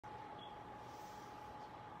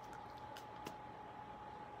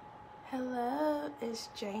Hello, it's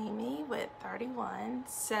Jamie with Thirtyone.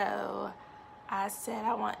 So I said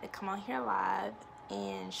I wanted to come on here live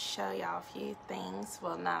and show y'all a few things.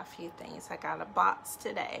 Well, not a few things. I got a box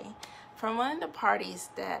today from one of the parties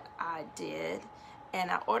that I did,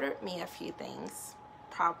 and I ordered me a few things,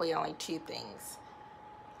 probably only 2 things.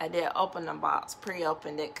 I did open the box,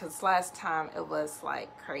 pre-opened it, because last time it was like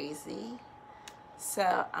crazy.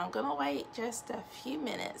 So I'm gonna wait just a few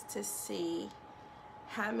minutes to see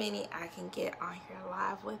how many I can get on here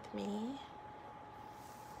live with me.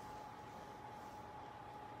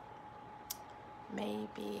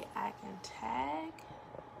 Maybe I can tag.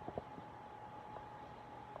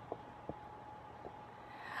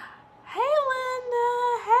 Hey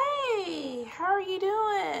Linda, hey, how are you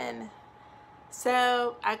doing?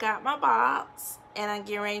 So I got my box and I'm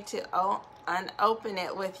getting ready to unopen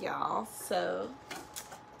it with y'all. So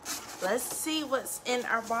let's see what's in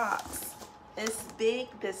our box. It's big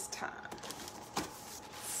this time.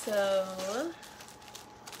 So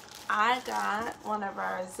I got one of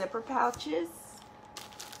our zipper pouches,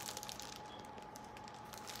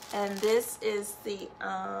 and this is the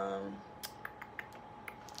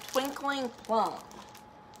Twinkling Plum.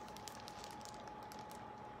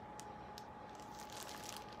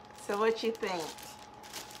 So what you think?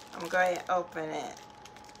 I'm going to open it.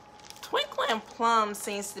 Twinkling Plum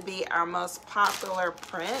seems to be our most popular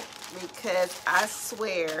print because I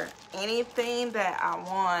swear anything that I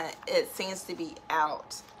want, it seems to be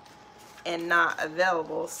out and not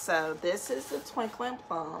available. So this is the Twinkling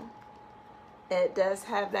Plum. It does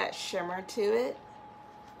have that shimmer to it.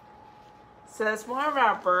 So it's more of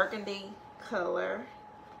our burgundy color.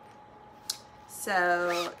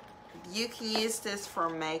 So you can use this for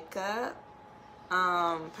makeup.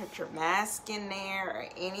 Put your mask in there or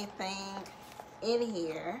anything in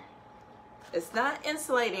here. It's not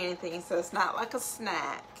insulating anything, so it's not like a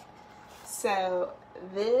snack. So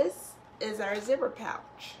this is our zipper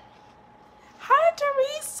pouch. Hi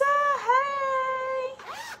Teresa, hey!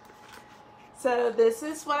 So this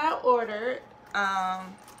is what I ordered.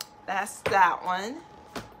 That's that one.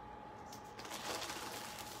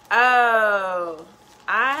 Oh,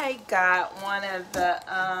 I got one of the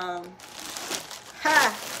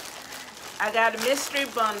I got a mystery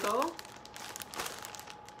bundle,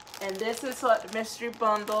 and this is what the mystery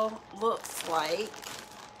bundle looks like.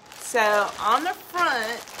 So on the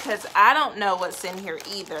front, because I don't know what's in here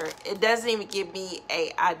either, it doesn't even give me an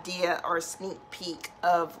idea or sneak peek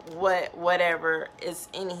of whatever is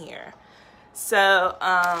in here. So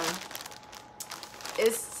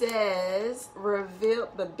it says reveal,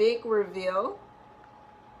 the big reveal.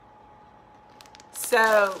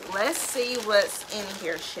 So let's see what's in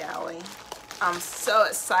here, shall we? I'm so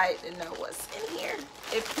excited to know what's in here.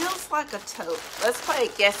 It feels like a tote. Let's play a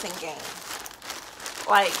guessing game.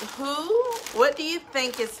 Like what do you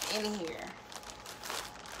think is in here?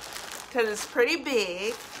 Because it's pretty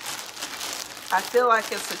big. I feel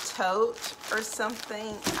like it's a tote or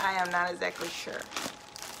something. I am not exactly sure.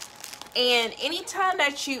 And anytime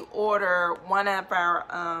that you order one of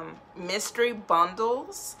our mystery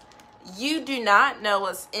bundles, you do not know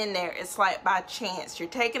what's in there. It's like by chance. You're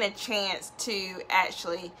taking a chance to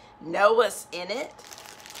actually know what's in it.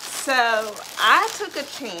 So I took a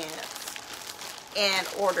chance and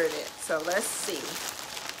ordered it. So let's see.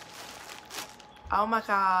 Oh my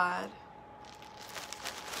God.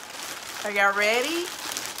 Are y'all ready?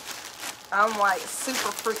 I'm like super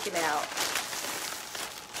freaking out.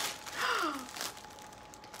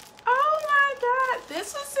 Oh my God.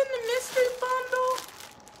 This was in the mystery bundle.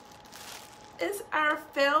 It's our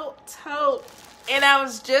felt tote, and I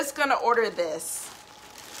was just gonna order this.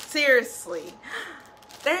 Seriously,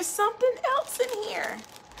 there's something else in here.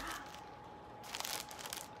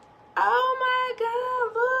 Oh my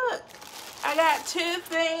God, look, I got 2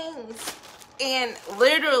 things, and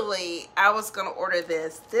literally I was gonna order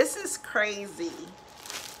this. This is crazy.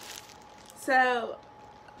 So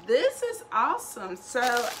this is awesome. So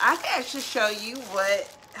I can actually show you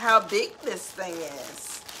how big this thing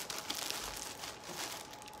is.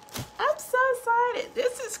 I'm so excited.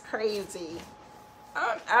 This is crazy.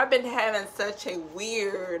 I've been having such a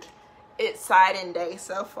weird, exciting day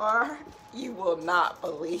so far. You will not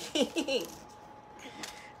believe.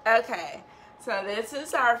 Okay, so this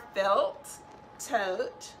is our felt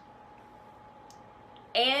tote.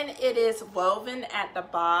 And it is woven at the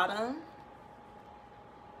bottom.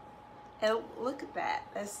 And look at that.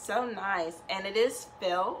 That's so nice. And it is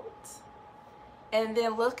felt. And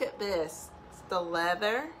then look at this. It's the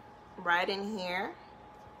leather right in here.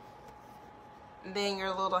 And then your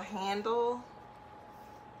little handle.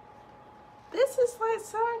 This is like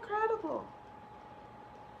so incredible.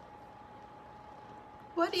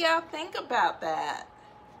 What do y'all think about that?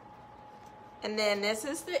 And then this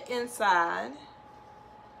is the inside.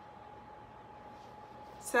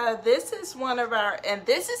 So this is one of our, and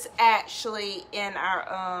this is actually in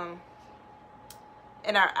our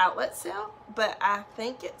outlet sale, but I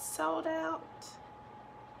think it's sold out.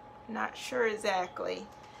 Not sure exactly,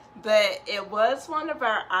 but it was one of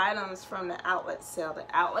our items from the outlet sale. The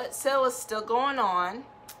outlet sale is still going on.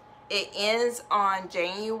 It ends on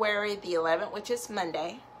January the 11th, which is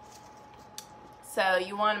Monday. So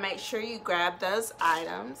you want to make sure you grab those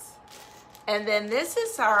items. And then this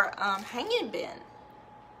is our hanging bin.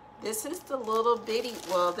 This is the little bitty,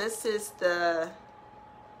 well, this is the,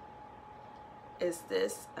 is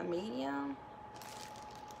this a medium?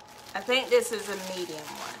 I think this is a medium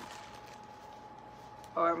one.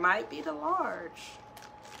 Or it might be the large.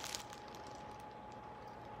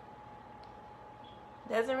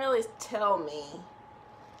 Doesn't really tell me,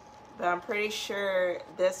 but I'm pretty sure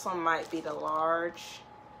this one might be the large.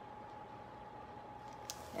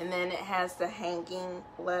 And then it has the hanging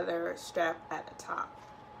leather strap at the top.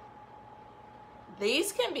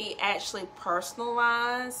 These can be actually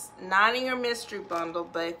personalized, not in your mystery bundle,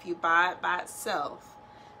 but if you buy it by itself,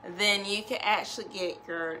 then you can actually get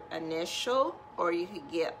your initial, or you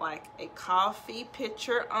could get like a coffee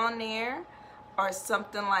picture on there or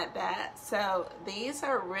something like that. So these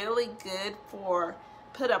are really good for,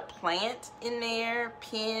 put a plant in there,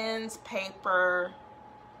 pens, paper,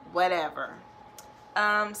 whatever.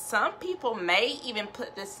 Some people may even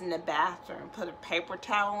put this in the bathroom, put a paper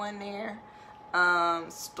towel in there.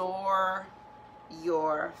 Store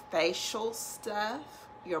your facial stuff,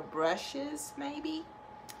 your brushes maybe.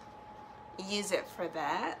 Use it for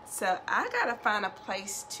that. So I gotta find a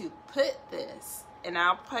place to put this, and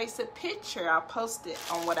I'll place a picture. I'll post it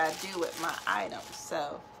on what I do with my items.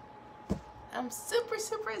 So I'm super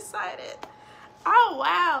excited. Oh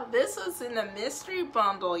wow, this was in the mystery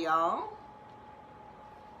bundle, y'all.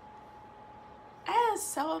 That is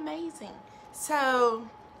so amazing. So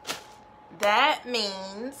that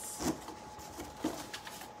means,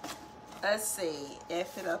 let's see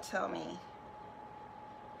if it'll tell me,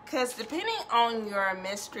 because depending on your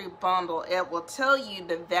mystery bundle, it will tell you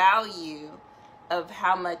the value of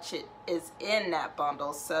how much it is in that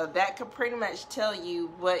bundle. So that could pretty much tell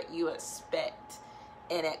you what you expect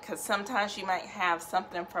in it, because sometimes you might have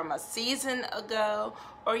something from a season ago,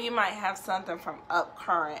 or you might have something from up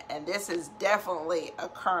current, and this is definitely a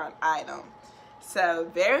current item. So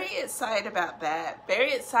very excited about that.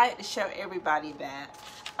 Very excited to show everybody that.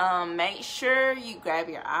 Make sure you grab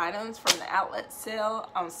your items from the outlet sale.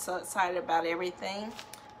 I'm so excited about everything.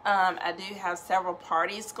 I do have several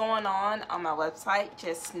parties going on my website.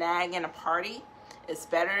 Just snag in a party. It's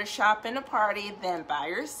better to shop in a party than by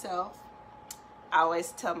yourself. I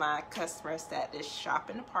always tell my customers that, just shop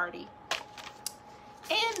in a party.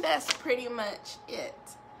 And that's pretty much it.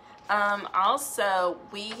 Also,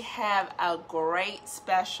 we have a great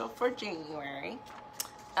special for January.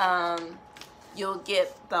 You'll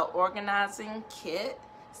get the organizing kit.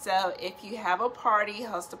 So if you have a party,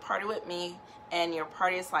 host a party with me, and your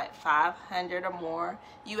party is like 500 or more,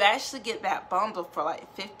 you actually get that bundle for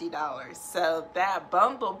like $50. So that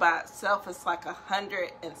bundle by itself is like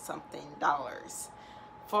 $100 and something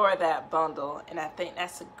for that bundle. And I think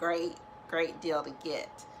that's a great deal to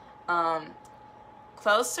get.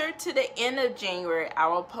 Closer to the end of January, I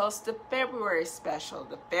will post the February special.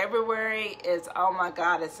 The February is, oh my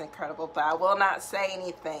God, it's incredible, but I will not say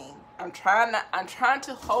anything. I'm trying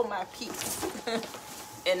to hold my peace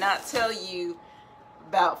and not tell you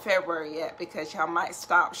about February yet, because y'all might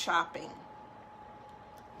stop shopping.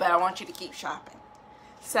 But I want you to keep shopping.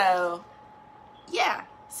 So, yeah.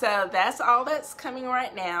 So that's all that's coming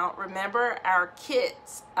right now. Remember, our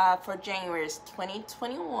kits for January is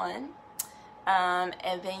 $20.21.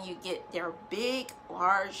 And then you get your big,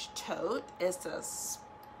 large tote. It's a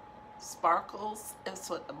sparkles. It's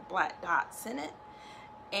with the black dots in it.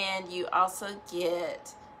 And you also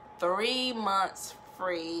get 3 months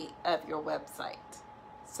free of your website.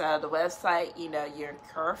 So the website, you know, you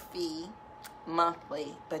incur a fee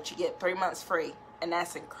monthly, but you get 3 months free. And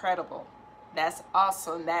that's incredible. That's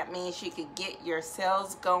awesome. That means you could get your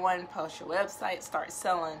sales going, post your website, start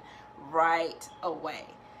selling right away.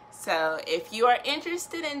 So if you are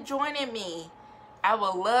interested in joining me, I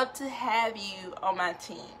would love to have you on my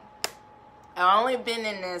team. I've only been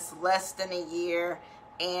in this less than a year,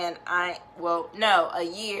 and a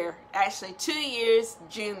year, actually 2 years,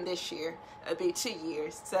 June this year, it'll be 2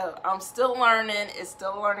 years. So I'm still learning, it's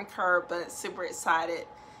still a learning curve, but super excited.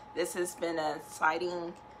 This has been an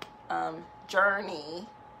exciting journey,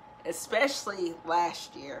 especially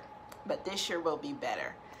last year. but this year will be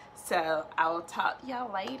better. So I will talk to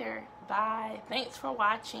y'all later. Bye. Thanks for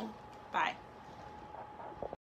watching. Bye.